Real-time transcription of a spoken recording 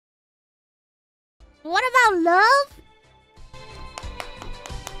What about love?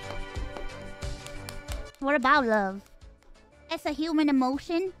 What about love? It's a human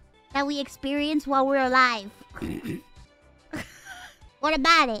emotion that we experience while we're alive. What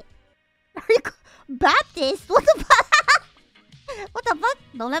about it? Are you Baptist? What the fuck? What the fuck?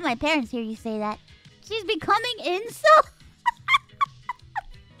 Don't let my parents hear you say that. She's becoming incel?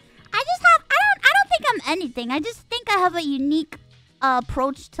 I don't think I'm anything. I just think I have a unique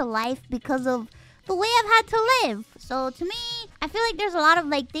approach to life because of the way I've had to live. So to me, I feel like there's a lot of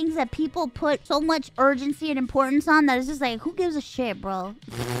like things that people put so much urgency and importance on that it's just like, who gives a shit, bro?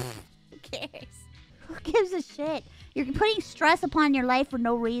 Who cares? Who gives a shit? You're putting stress upon your life for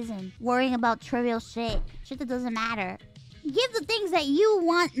no reason. Worrying about trivial shit. Shit that doesn't matter. Give the things that you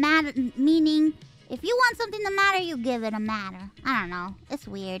want matter, meaning if you want something to matter, you give it a matter. I don't know. It's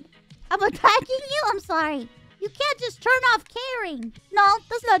weird. I'm attacking you? I'm sorry. You can't just turn off caring. No,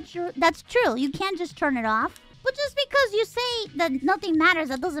 that's not true. That's true. You can't just turn it off. But just because you say that nothing matters,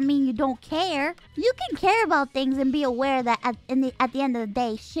 that doesn't mean you don't care. You can care about things and be aware that at the end of the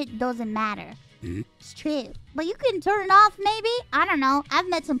day, shit doesn't matter. It's true. But you can turn it off, maybe? I don't know. I've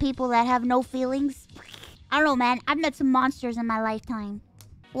met some people that have no feelings. I don't know, man. I've met some monsters in my lifetime.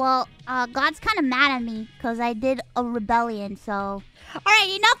 Well, God's kind of mad at me because I did a rebellion, so... Alright,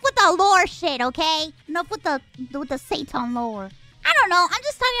 enough with the lore shit, okay? Enough with the Satan lore. I don't know. I'm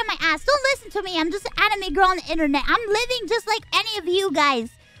just talking on my ass. Don't listen to me. I'm just an anime girl on the internet. I'm living just like any of you guys.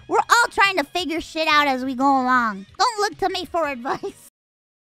 We're all trying to figure shit out as we go along. Don't look to me for advice.